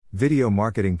Video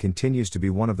marketing continues to be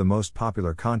one of the most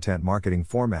popular content marketing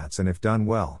formats and, if done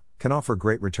well, can offer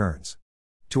great returns.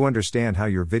 To understand how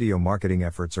your video marketing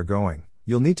efforts are going,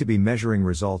 you'll need to be measuring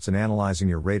results and analyzing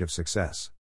your rate of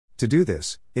success. To do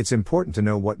this, it's important to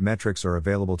know what metrics are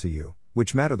available to you,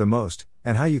 which matter the most,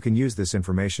 and how you can use this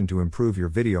information to improve your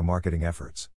video marketing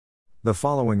efforts. The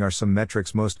following are some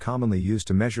metrics most commonly used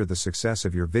to measure the success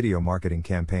of your video marketing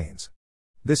campaigns.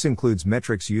 This includes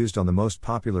metrics used on the most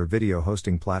popular video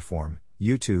hosting platform,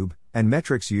 YouTube, and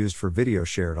metrics used for video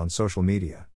shared on social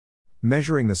media.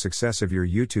 Measuring the success of your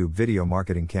YouTube video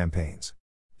marketing campaigns.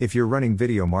 If you're running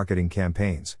video marketing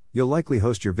campaigns, you'll likely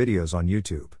host your videos on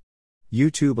YouTube.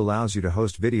 YouTube allows you to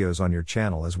host videos on your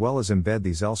channel as well as embed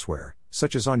these elsewhere,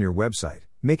 such as on your website,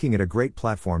 making it a great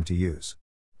platform to use.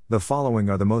 The following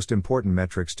are the most important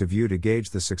metrics to view to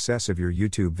gauge the success of your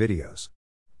YouTube videos.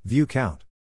 View count.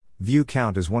 View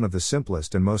count is one of the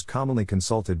simplest and most commonly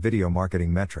consulted video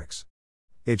marketing metrics.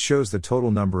 It shows the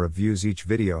total number of views each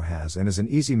video has and is an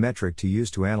easy metric to use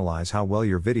to analyze how well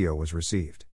your video was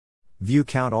received. View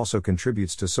count also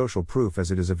contributes to social proof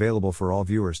as it is available for all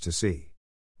viewers to see.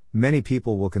 Many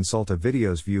people will consult a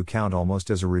video's view count almost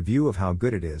as a review of how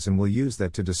good it is and will use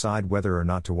that to decide whether or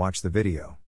not to watch the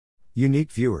video.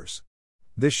 Unique viewers.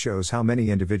 This shows how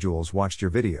many individuals watched your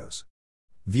videos.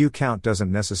 View count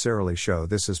doesn't necessarily show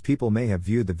this, as people may have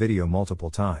viewed the video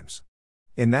multiple times.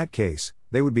 In that case,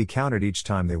 they would be counted each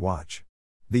time they watch.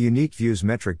 The unique views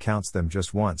metric counts them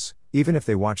just once, even if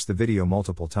they watch the video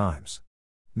multiple times.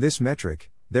 This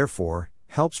metric, therefore,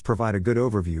 helps provide a good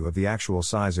overview of the actual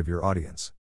size of your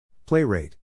audience. Play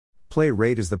rate. Play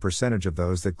rate is the percentage of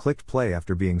those that clicked play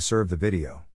after being served the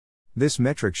video. This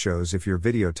metric shows if your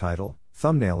video title,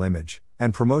 thumbnail image,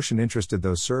 and promotion interested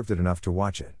those served it enough to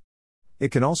watch it. It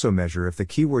can also measure if the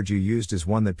keyword you used is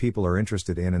one that people are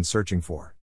interested in and searching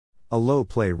for. A low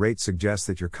play rate suggests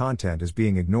that your content is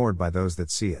being ignored by those that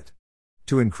see it.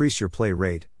 To increase your play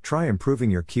rate, try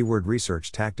improving your keyword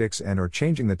research tactics and/or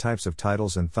changing the types of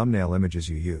titles and thumbnail images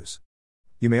you use.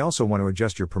 You may also want to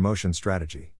adjust your promotion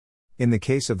strategy. In the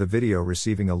case of the video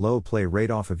receiving a low play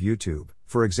rate off of YouTube,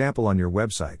 for example on your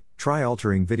website, try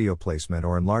altering video placement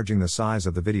or enlarging the size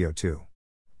of the video too.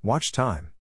 Watch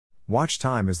time. Watch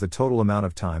time is the total amount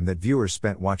of time that viewers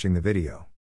spent watching the video.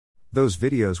 Those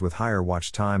videos with higher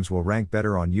watch times will rank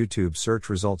better on YouTube search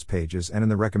results pages and in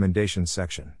the recommendations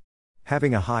section.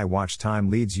 Having a high watch time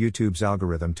leads YouTube's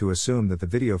algorithm to assume that the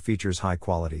video features high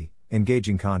quality,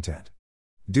 engaging content.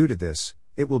 Due to this,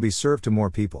 it will be served to more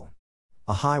people.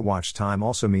 A high watch time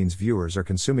also means viewers are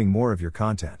consuming more of your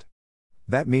content.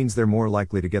 That means they're more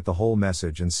likely to get the whole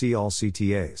message and see all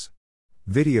CTAs.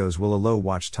 Videos with a low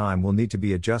watch time will need to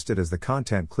be adjusted as the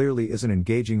content clearly isn't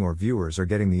engaging or viewers are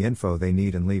getting the info they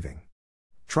need and leaving.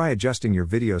 Try adjusting your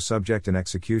video subject and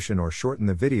execution or shorten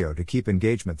the video to keep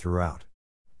engagement throughout.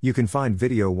 You can find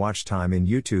video watch time in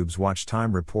YouTube's watch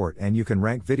time report, and you can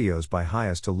rank videos by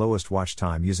highest to lowest watch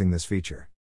time using this feature.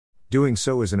 Doing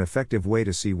so is an effective way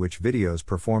to see which videos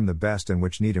perform the best and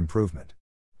which need improvement.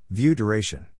 View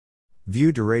duration.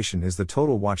 View duration is the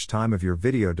total watch time of your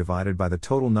video divided by the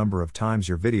total number of times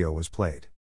your video was played.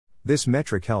 This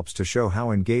metric helps to show how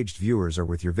engaged viewers are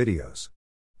with your videos.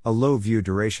 A low view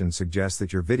duration suggests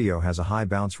that your video has a high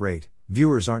bounce rate,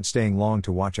 viewers aren't staying long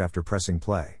to watch after pressing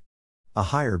play. A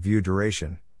higher view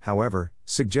duration, however,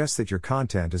 suggests that your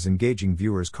content is engaging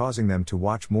viewers, causing them to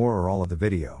watch more or all of the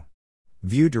video.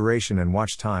 View duration and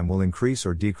watch time will increase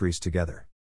or decrease together.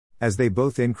 As they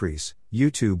both increase,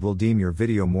 YouTube will deem your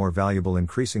video more valuable,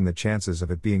 increasing the chances of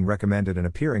it being recommended and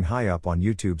appearing high up on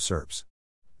YouTube SERPs.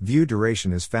 View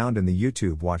duration is found in the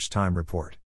YouTube watch time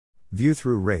report.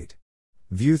 View-through rate.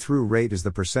 View-through rate is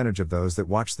the percentage of those that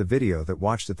watched the video that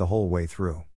watched it the whole way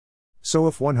through. So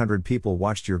if 100 people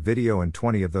watched your video and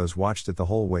 20 of those watched it the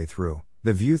whole way through,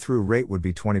 the view-through rate would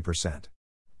be 20%.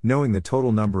 Knowing the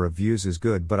total number of views is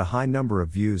good, but a high number of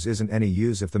views isn't any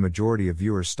use if the majority of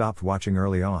viewers stopped watching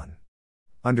early on.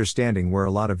 Understanding where a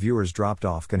lot of viewers dropped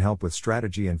off can help with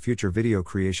strategy and future video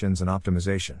creations and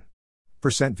optimization.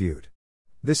 Percent viewed.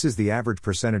 This is the average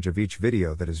percentage of each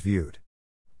video that is viewed.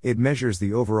 It measures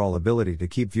the overall ability to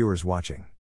keep viewers watching.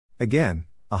 Again,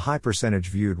 a high percentage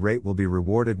viewed rate will be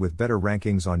rewarded with better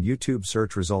rankings on YouTube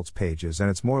search results pages, and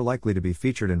it's more likely to be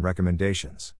featured in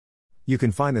recommendations. You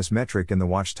can find this metric in the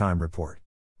watch time report.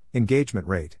 Engagement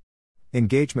rate.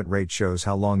 Engagement rate shows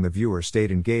how long the viewer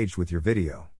stayed engaged with your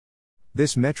video.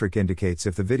 This metric indicates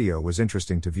if the video was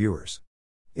interesting to viewers.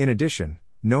 In addition,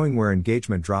 knowing where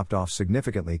engagement dropped off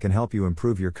significantly can help you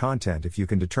improve your content if you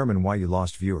can determine why you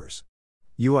lost viewers.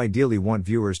 You ideally want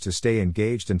viewers to stay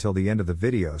engaged until the end of the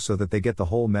video so that they get the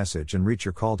whole message and reach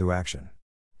your call to action.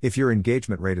 If your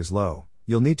engagement rate is low,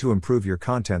 you'll need to improve your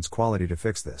content's quality to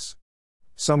fix this.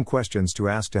 Some questions to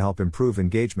ask to help improve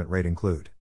engagement rate include: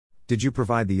 did you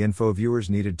provide the info viewers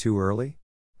needed too early?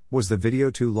 Was the video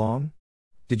too long?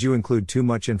 Did you include too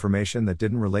much information that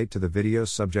didn't relate to the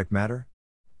video's subject matter?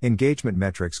 Engagement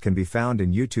metrics can be found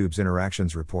in YouTube's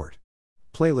Interactions report.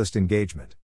 Playlist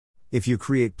engagement. If you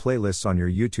create playlists on your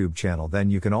YouTube channel,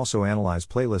 then you can also analyze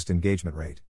playlist engagement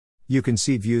rate. You can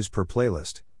see views per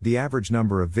playlist, the average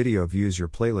number of video views your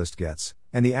playlist gets,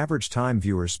 and the average time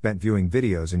viewers spent viewing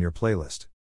videos in your playlist.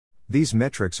 These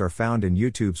metrics are found in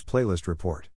YouTube's playlist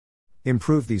report.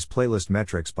 Improve these playlist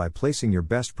metrics by placing your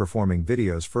best performing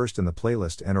videos first in the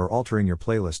playlist and/or altering your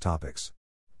playlist topics.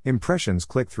 Impressions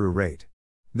click-through rate.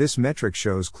 This metric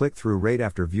shows click-through rate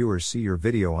after viewers see your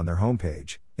video on their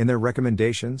homepage, in their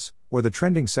recommendations, or the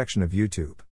trending section of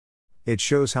YouTube. It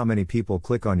shows how many people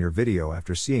click on your video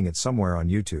after seeing it somewhere on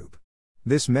YouTube.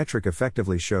 This metric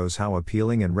effectively shows how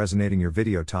appealing and resonating your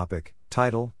video topic,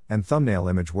 title, and thumbnail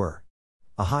image were.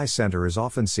 A high center is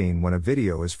often seen when a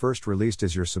video is first released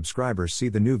as your subscribers see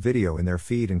the new video in their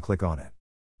feed and click on it.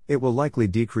 It will likely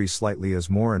decrease slightly as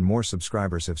more and more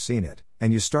subscribers have seen it,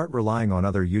 and you start relying on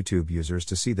other YouTube users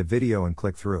to see the video and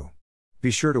click through. Be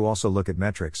sure to also look at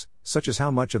metrics, such as how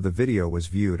much of the video was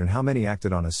viewed and how many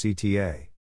acted on a CTA.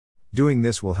 Doing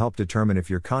this will help determine if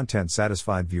your content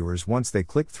satisfied viewers once they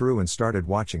clicked through and started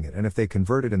watching it, and if they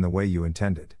converted in the way you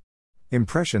intended.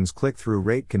 Impressions click-through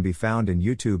rate can be found in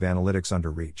YouTube Analytics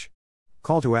under Reach.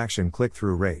 Call to action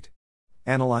click-through rate.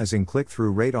 Analyzing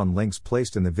click-through rate on links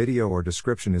placed in the video or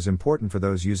description is important for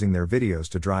those using their videos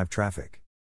to drive traffic.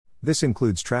 This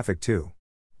includes traffic to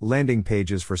landing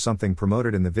pages for something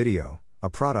promoted in the video, a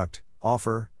product,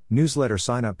 offer, newsletter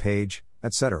sign-up page,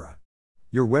 etc.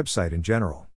 Your website in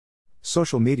general.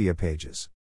 Social media pages.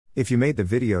 If you made the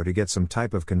video to get some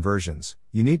type of conversions,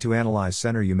 you need to analyze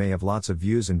center. You may have lots of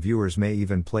views and viewers may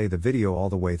even play the video all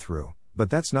the way through, but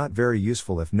that's not very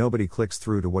useful if nobody clicks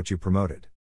through to what you promoted.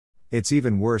 It's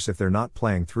even worse if they're not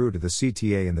playing through to the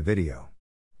CTA in the video.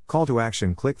 Call to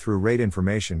action click-through rate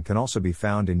information can also be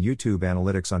found in YouTube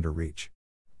Analytics under Reach.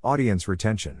 Audience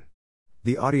retention.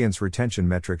 The audience retention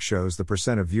metric shows the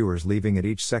 % of viewers leaving at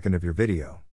each second of your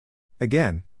video.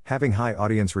 Again, having high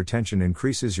audience retention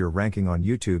increases your ranking on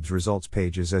YouTube's results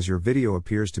pages as your video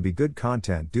appears to be good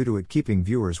content due to it keeping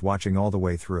viewers watching all the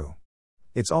way through.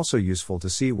 It's also useful to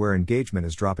see where engagement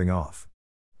is dropping off.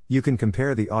 You can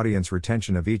compare the audience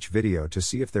retention of each video to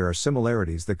see if there are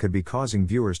similarities that could be causing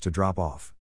viewers to drop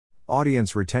off.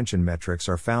 Audience retention metrics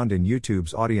are found in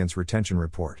YouTube's Audience Retention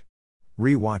Report.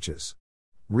 Rewatches.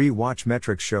 Rewatch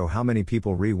metrics show how many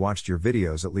people rewatched your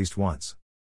videos at least once.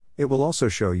 It will also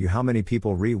show you how many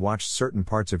people re-watched certain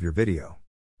parts of your video.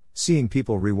 Seeing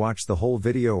people re-watch the whole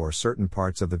video or certain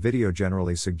parts of the video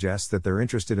generally suggests that they're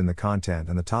interested in the content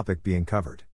and the topic being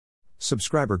covered.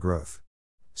 Subscriber growth.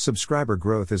 Subscriber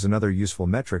growth is another useful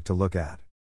metric to look at.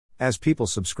 As people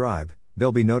subscribe,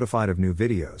 they'll be notified of new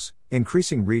videos,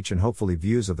 increasing reach and hopefully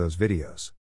views of those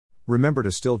videos. Remember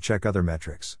to still check other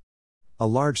metrics. A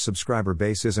large subscriber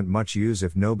base isn't much use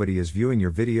if nobody is viewing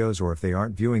your videos or if they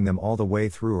aren't viewing them all the way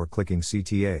through or clicking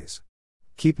CTAs.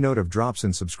 Keep note of drops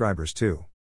in subscribers too.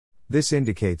 This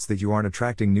indicates that you aren't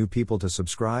attracting new people to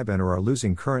subscribe and/or are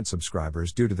losing current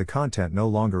subscribers due to the content no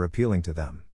longer appealing to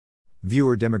them.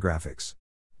 Viewer demographics.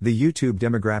 The YouTube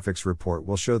demographics report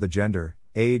will show the gender,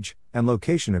 age, and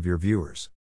location of your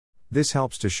viewers. This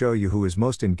helps to show you who is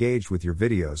most engaged with your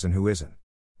videos and who isn't.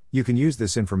 You can use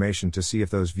this information to see if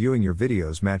those viewing your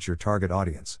videos match your target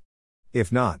audience. If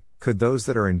not, could those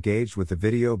that are engaged with the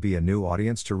video be a new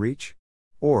audience to reach?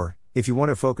 Or, if you want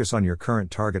to focus on your current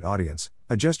target audience,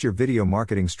 adjust your video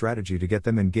marketing strategy to get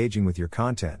them engaging with your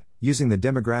content, using the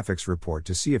demographics report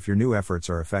to see if your new efforts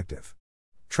are effective.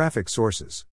 Traffic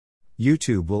sources.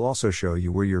 YouTube will also show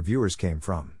you where your viewers came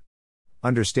from.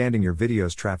 Understanding your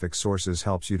video's traffic sources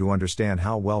helps you to understand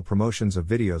how well promotions of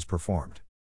videos performed.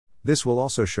 This will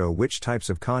also show which types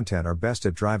of content are best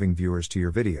at driving viewers to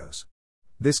your videos.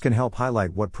 This can help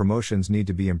highlight what promotions need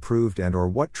to be improved and/or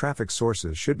what traffic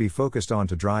sources should be focused on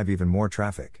to drive even more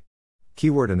traffic.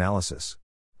 Keyword analysis.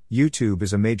 YouTube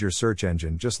is a major search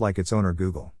engine just like its owner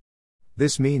Google.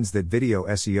 This means that video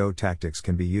SEO tactics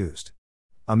can be used.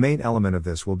 A main element of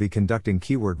this will be conducting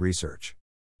keyword research.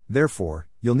 Therefore,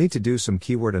 you'll need to do some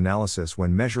keyword analysis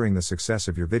when measuring the success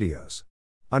of your videos.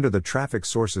 Under the Traffic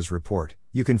Sources report,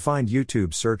 you can find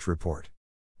YouTube's search report.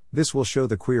 This will show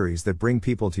the queries that bring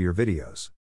people to your videos.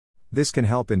 This can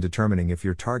help in determining if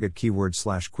your target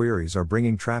keyword/queries are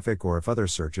bringing traffic or if other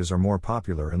searches are more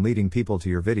popular and leading people to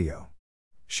your video.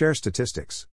 Share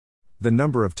statistics. The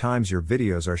number of times your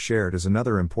videos are shared is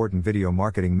another important video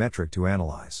marketing metric to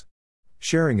analyze.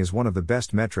 Sharing is one of the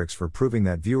best metrics for proving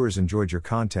that viewers enjoyed your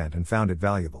content and found it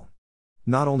valuable.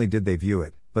 Not only did they view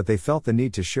it, but they felt the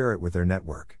need to share it with their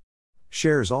network.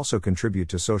 Shares also contribute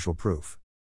to social proof.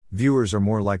 Viewers are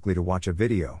more likely to watch a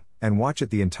video, and watch it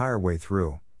the entire way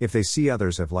through, if they see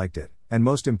others have liked it, and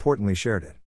most importantly shared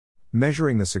it.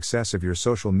 Measuring the success of your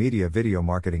social media video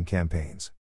marketing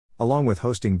campaigns. Along with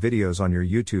hosting videos on your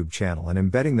YouTube channel and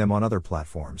embedding them on other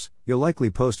platforms, you'll likely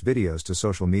post videos to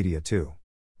social media too.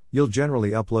 You'll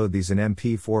generally upload these in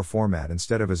MP4 format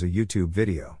instead of as a YouTube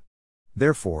video.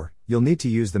 Therefore, you'll need to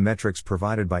use the metrics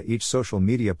provided by each social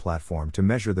media platform to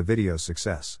measure the video's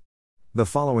success. The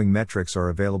following metrics are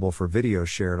available for videos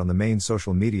shared on the main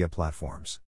social media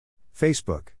platforms.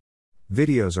 Facebook.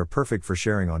 Videos are perfect for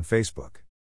sharing on Facebook.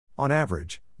 On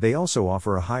average, they also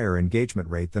offer a higher engagement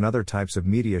rate than other types of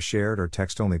media shared or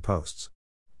text-only posts.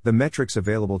 The metrics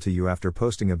available to you after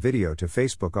posting a video to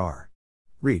Facebook are: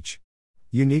 reach,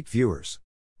 unique viewers,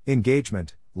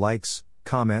 engagement, likes,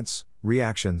 comments,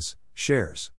 reactions,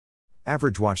 shares,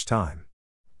 average watch time,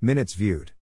 minutes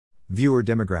viewed, viewer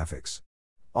demographics,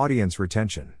 audience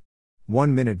retention.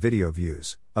 1-minute video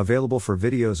views, available for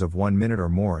videos of 1 minute or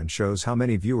more and shows how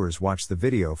many viewers watched the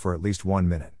video for at least 1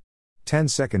 minute.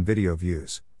 10-second video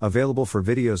views, available for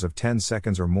videos of 10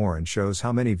 seconds or more and shows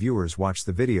how many viewers watched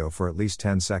the video for at least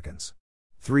 10 seconds.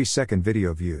 3-second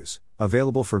video views,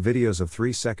 available for videos of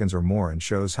 3 seconds or more and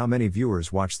shows how many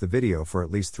viewers watched the video for at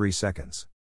least 3 seconds.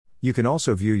 You can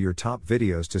also view your top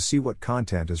videos to see what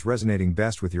content is resonating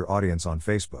best with your audience on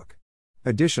Facebook.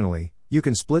 Additionally, you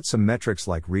can split some metrics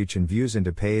like reach and views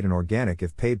into paid and organic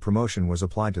if paid promotion was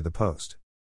applied to the post.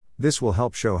 This will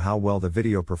help show how well the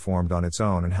video performed on its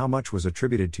own and how much was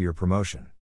attributed to your promotion.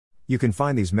 You can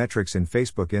find these metrics in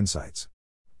Facebook Insights.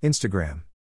 Instagram.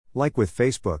 Like with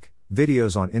Facebook,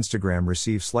 videos on Instagram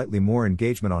receive slightly more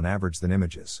engagement on average than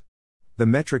images. The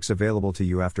metrics available to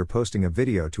you after posting a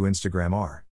video to Instagram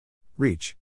are: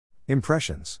 reach,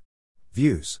 impressions,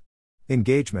 views,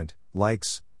 engagement,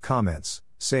 likes, comments,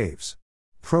 saves,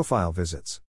 profile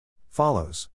visits,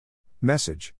 follows,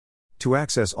 message. To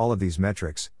access all of these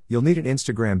metrics, you'll need an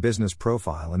Instagram business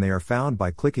profile, and they are found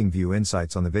by clicking View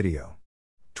Insights on the video.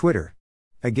 Twitter.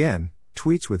 Again,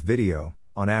 tweets with video,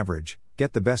 on average,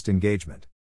 get the best engagement.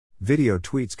 Video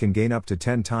tweets can gain up to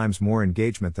 10 times more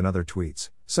engagement than other tweets,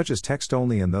 such as text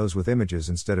only and those with images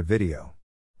instead of video.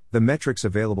 The metrics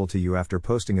available to you after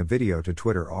posting a video to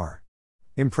Twitter are: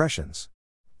 impressions,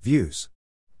 views,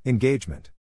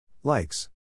 engagement, likes,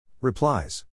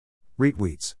 replies,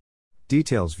 retweets,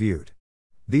 details viewed.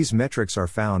 These metrics are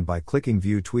found by clicking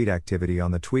View Tweet Activity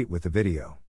on the tweet with the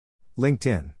video.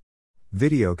 LinkedIn.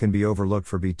 Video can be overlooked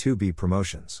for B2B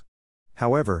promotions.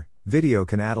 However, video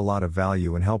can add a lot of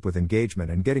value and help with engagement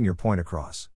and getting your point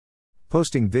across.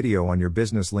 Posting video on your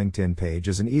business LinkedIn page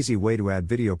is an easy way to add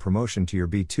video promotion to your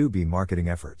B2B marketing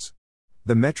efforts.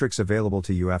 The metrics available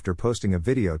to you after posting a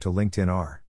video to LinkedIn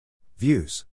are: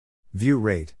 views, view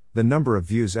rate, the number of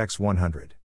views x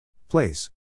 100, plays,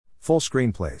 full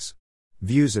screen plays,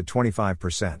 views at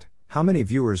 25%, how many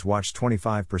viewers watched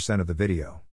 25% of the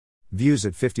video, views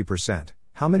at 50%,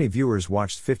 how many viewers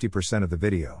watched 50% of the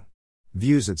video,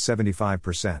 views at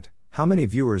 75%, how many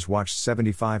viewers watched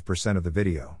 75% of the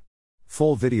video,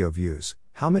 full video views,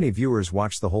 how many viewers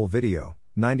watched the whole video,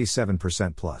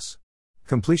 97% plus,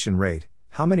 completion rate,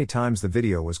 how many times the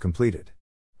video was completed.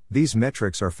 These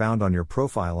metrics are found on your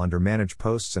profile under Manage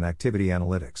Posts and Activity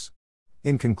Analytics.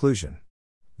 In conclusion,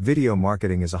 video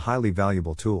marketing is a highly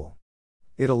valuable tool.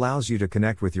 It allows you to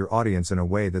connect with your audience in a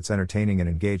way that's entertaining and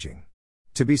engaging.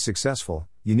 To be successful,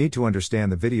 you need to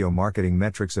understand the video marketing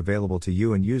metrics available to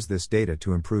you and use this data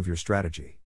to improve your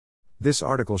strategy. This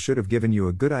article should have given you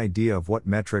a good idea of what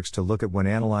metrics to look at when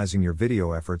analyzing your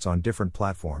video efforts on different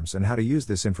platforms and how to use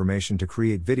this information to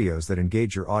create videos that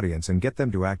engage your audience and get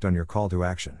them to act on your call to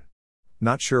action.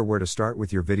 Not sure where to start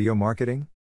with your video marketing?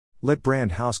 Let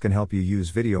Brand House can help you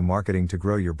use video marketing to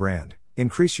grow your brand,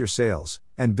 increase your sales,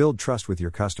 and build trust with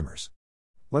your customers.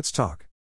 Let's talk.